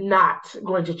not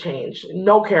going to change.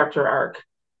 No character arc.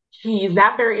 He's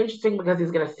not very interesting because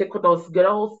he's gonna stick with those good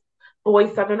old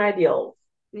boy southern ideals.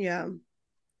 yeah,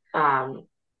 Um,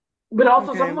 but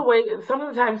also okay, some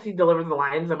of the times he delivers the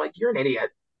lines, I'm like, you're an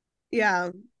idiot.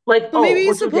 yeah. Like, So maybe oh,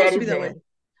 he's what's your supposed to be daddy's that way. name?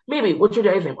 Maybe, what's your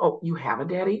daddy's name? Oh, you have a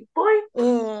daddy, boy?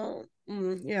 Oh,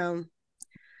 yeah.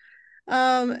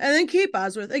 And then Kate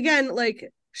Bosworth again,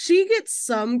 like she gets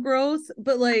some growth,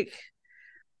 but like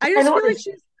I I just don't feel like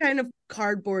understand. she's kind of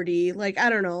cardboardy. Like I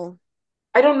don't know,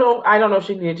 I don't know. I don't know if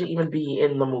she needed to even be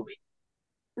in the movie.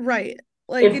 right?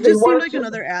 Like If it they just seemed wanted like to,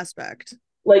 another aspect.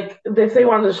 like, if they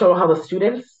wanted to show how the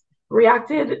students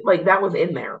reacted, like, that was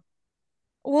in there.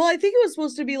 Well, I think it was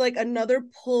supposed to be like another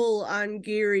pull on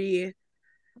Gary,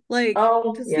 like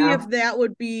Oh, to see if yeah, that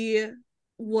would be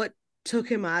what took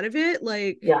him out of it.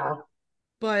 Like, yeah.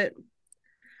 but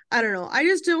I don't know. I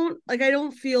just don't like. I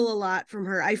don't feel a lot from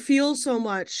her. I feel so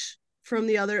much from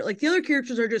the other. Like the other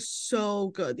characters are just so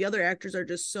good. The other actors are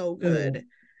just so Mm, good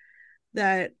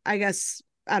that I guess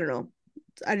I don't know.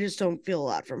 I just don't feel a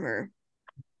lot from her.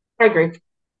 I agree.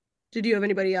 Did you have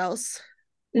anybody else?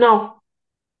 No,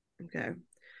 Okay.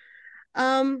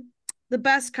 Um, the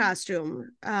best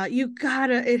costume. You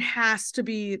gotta. It has to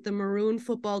be the maroon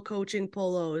football coaching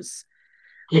polos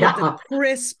with the yeah,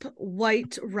 crisp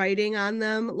white writing on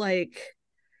them. Like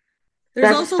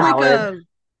there's that's also like solid.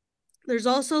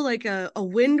 a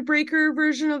windbreaker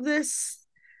version of this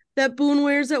that Boone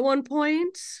wears at one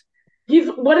point. He's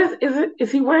what is it?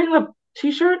 Is he wearing the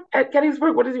t-shirt at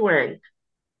Gettysburg? What is he wearing?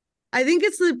 I think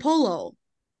it's the polo.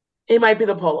 It might be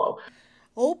the polo.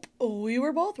 Oh, we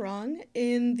were both wrong.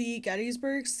 In the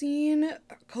Gettysburg scene,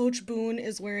 Coach Boone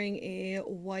is wearing a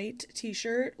white t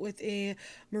shirt with a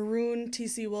maroon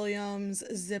T.C. Williams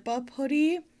zip up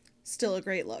hoodie. Still a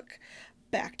great look.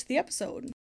 Back to the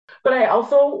episode. But I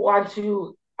also want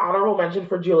to honorable mention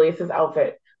for Julius's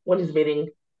outfit when he's meeting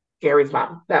Gary's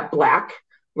mom. That black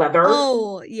leather.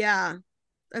 Oh, yeah.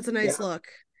 That's a nice Yeah. look.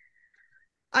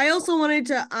 I also wanted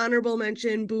to honorable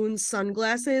mention Boone's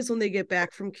sunglasses when they get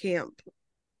back from camp.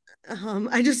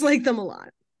 I just like them a lot.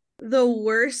 The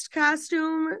worst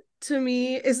costume to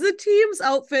me is the team's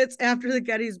outfits after the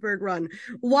Gettysburg run.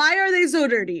 Why are they so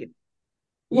dirty?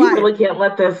 You Why? really can't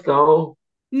let this go.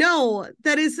 No,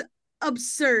 that is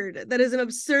absurd. That is an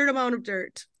absurd amount of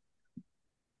dirt.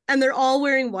 And they're all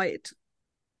wearing white.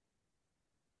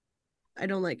 I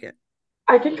don't like it.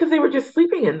 I think because they were just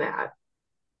sleeping in that.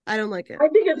 I don't like it. I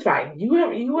think it's fine.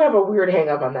 You have a weird hang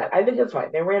up on that. I think it's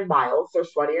fine. They ran miles. They're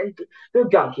sweaty and they're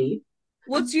gunky.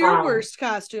 What's your Um, worst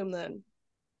costume then?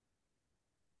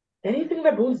 anything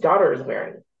that Boone's daughter is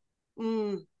wearing.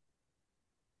 Mm,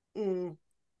 mm.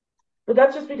 But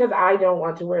that's just because I don't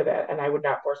want to wear that, and I would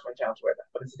not force my child to wear that.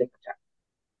 But it's a different time.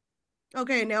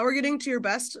 Okay, now we're getting to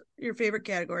your favorite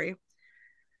category.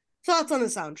 Thoughts on the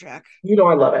soundtrack? You know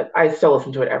I love it. I still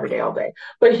listen to it every day, all day.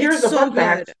 But It's here's the so fun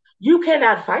good. fact: you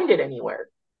cannot find it anywhere.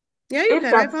 Yeah, you It's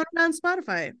can. I not. found it on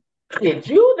Spotify. Did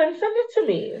you? Then send it to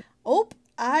me. Oh,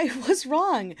 I was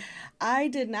wrong. I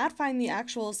did not find the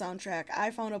actual soundtrack.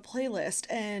 I found a playlist,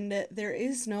 and there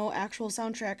is no actual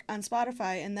soundtrack on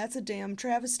Spotify, and that's a damn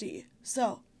travesty.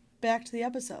 So, back to the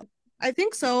episode. I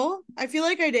think so. I feel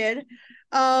like I did.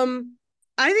 Um,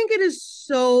 I think it is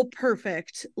so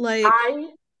perfect. Like, I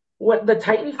what the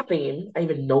Titans theme, I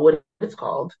even know what it's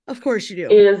called, of course you do.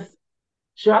 is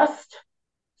just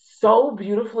so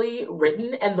beautifully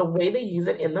written, and the way they use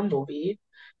it in the movie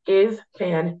is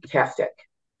fantastic.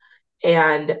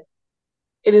 And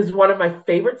it is one of my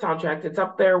favorite soundtracks. It's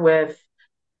up there with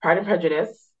Pride and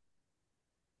Prejudice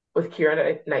with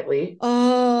Keira Knightley.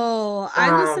 Oh,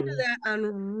 I listened to Um, that on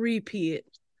repeat.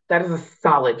 that is a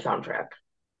solid soundtrack.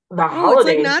 The Oh, it's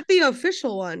like holiday, not the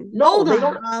official one. Oh, no, the they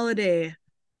don't. holiday.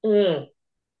 Mm,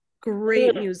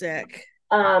 Great mm. music.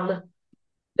 Um,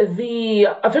 the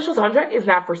official soundtrack is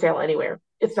not for sale anywhere.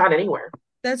 It's not anywhere,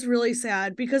 That's really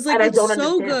sad because like and I it's don't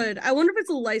so understand. good. I wonder if it's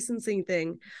a licensing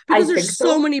thing I because think there's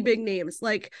so so. many big names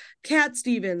like Cat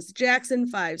Stevens, Jackson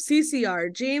 5, CCR,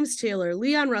 James Taylor,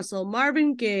 Leon Russell,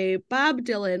 Marvin Gaye, Bob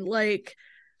Dylan. Like,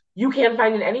 You can't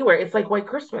find it anywhere. It's like White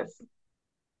Christmas.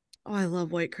 oh, I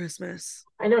love White Christmas.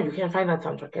 I know you can't find that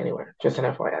soundtrack anywhere. Just an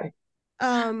FYI.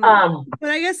 Um, Um, but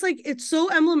I guess like it's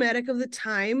so emblematic of the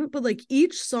time, but like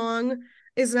each song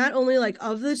is not only like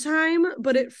of the time,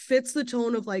 but it fits the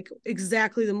tone of like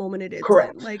exactly the moment it is in.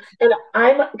 correct. Like, And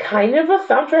I'm kind of a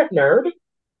soundtrack nerd.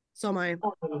 so am I.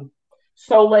 Um,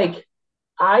 so like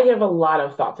I have a lot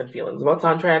of thoughts and feelings about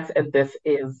soundtracks, and this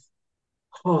is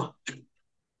oh,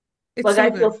 It's like so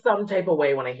I feel good. some type of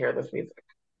way when I hear this music.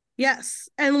 Yes.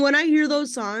 And when I hear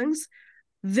those songs,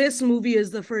 this movie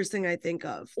is the first thing I think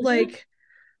of. Mhm. Like,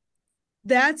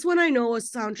 that's when I know a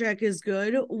soundtrack is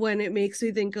good, when it makes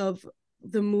me think of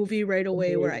the movie right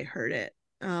away where I Mhm. heard it.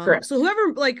 So Correct.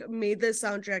 whoever like made this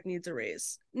soundtrack needs a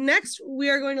raise. Next, we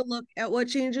are going to look at what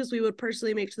changes we would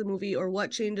personally make to the movie or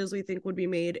what changes we think would be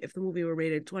made if the movie were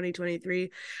made in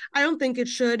 2023. I don't think it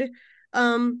should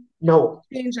No,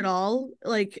 change at all.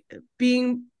 Like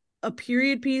being a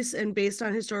period piece and based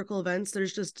on historical events,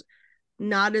 there's just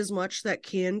not as much that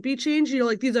can be changed. You know,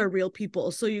 like these are real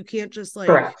people, so you can't just like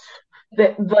correct.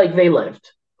 That like they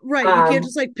lived. right, you can't Um,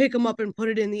 just like pick them up and put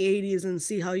it in the 80s and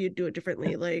see how you do it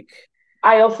differently. Like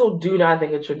I also do not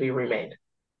think it should be remade.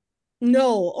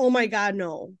 no, oh my god,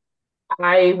 no.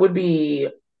 I would be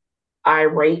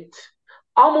irate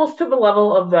almost to the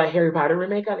level of the Harry Potter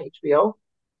remake on HBO.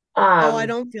 Oh, I Um,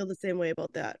 don't feel the same way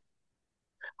about that.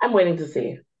 I'm waiting to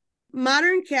see.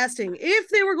 Modern casting, if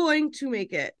they were going to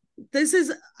make it, this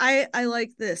is I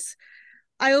like this.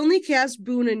 I only cast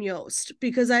Boone and Yost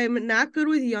because I am not good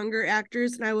with younger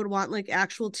actors and I would want like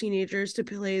actual teenagers to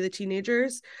play the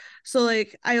teenagers. So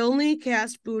like I only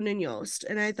cast Boone and Yost.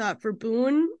 And I thought for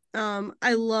Boone,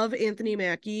 I love Anthony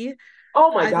Mackie.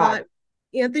 Oh my I thought God.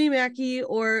 Anthony Mackie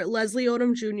or Leslie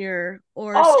Odom Jr.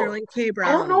 or Oh, Sterling K.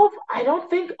 I don't Brown. know if I don't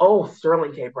think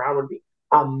Sterling K. Brown would be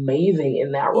amazing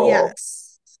in that role.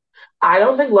 Yes. I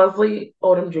don't think Leslie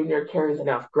Odom Jr. carries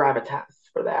enough gravitas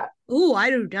for that. Ooh, I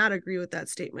do not agree with that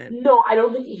statement. No, I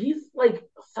don't think he's like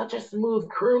such a smooth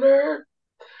crooner.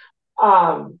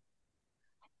 Um,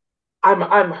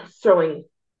 I'm Sterling.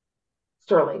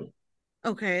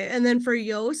 Okay. And then for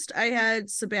Yost, I had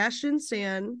Sebastian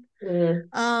Stan. Mm,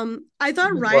 I I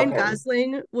thought just love Ryan him.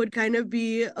 Gosling would kind of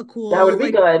be a That would cool be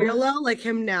like good. parallel, like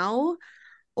him now.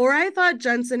 Or I thought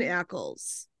Jensen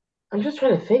Ackles. I'm just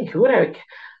trying to think. Who would I?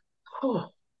 Oh,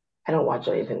 I don't watch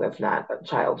anything that's not a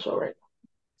child show right now.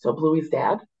 So Bluey's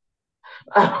dad.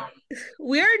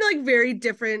 We are like very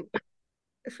different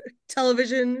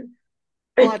television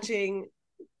watching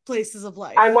places of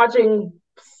I'm life. watching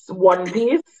One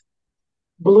Piece,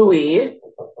 Bluey,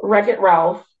 Wreck-It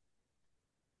Ralph,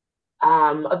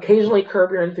 occasionally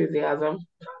Curb Your Enthusiasm.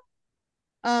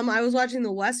 I was watching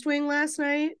The West Wing last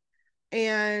night,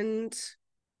 and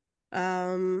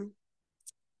um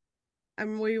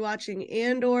I'm rewatching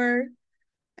Andor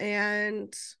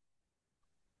and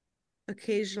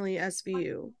occasionally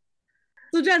SVU.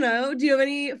 So Jenna, do you have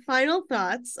any final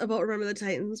thoughts about Remember the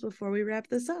Titans before we wrap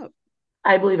this up?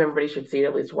 I believe everybody should see it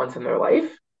at least once in their life.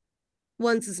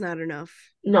 Once is not enough.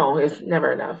 No, it's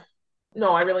never enough.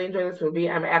 No, I really enjoy this movie.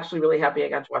 I'm actually really happy I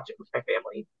got to watch it with my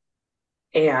family.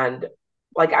 And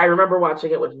like I remember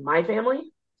watching it with my family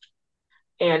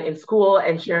and in school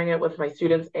and sharing it with my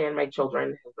students and my children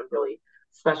has been really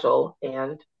special.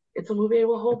 And it's a movie I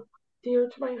will hold dear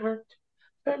to my heart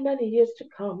for many years to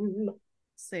come.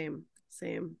 Same,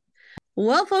 same.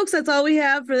 Well, folks, that's all we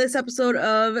have for this episode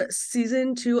of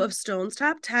season 2 of Stone's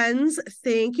Top Tens.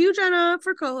 Thank you, Jenna,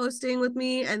 for co-hosting with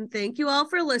me, and thank you all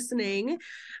for listening.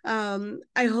 I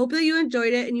hope that you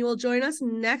enjoyed it, and you will join us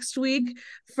next week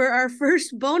for our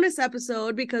first bonus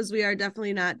episode, because we are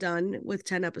definitely not done with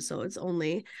 10 episodes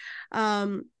only.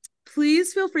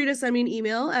 Please feel free to send me an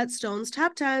email at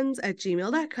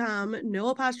stonestop10s@gmail.com. No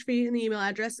apostrophe in the email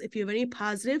address if you have any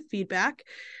positive feedback.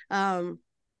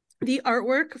 The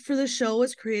artwork for the show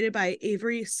was created by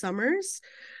Avery Summers.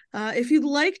 If you'd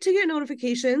like to get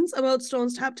notifications about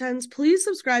Stone's Top Tens, please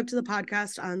subscribe to the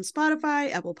podcast on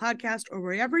Spotify, Apple Podcast, or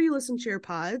wherever you listen to your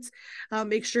pods.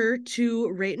 Make sure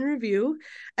to rate and review,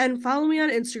 and follow me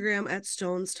on Instagram at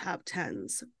Stone's Top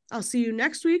Tens. I'll see you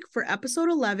next week for episode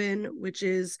 11, which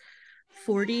is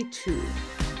 42.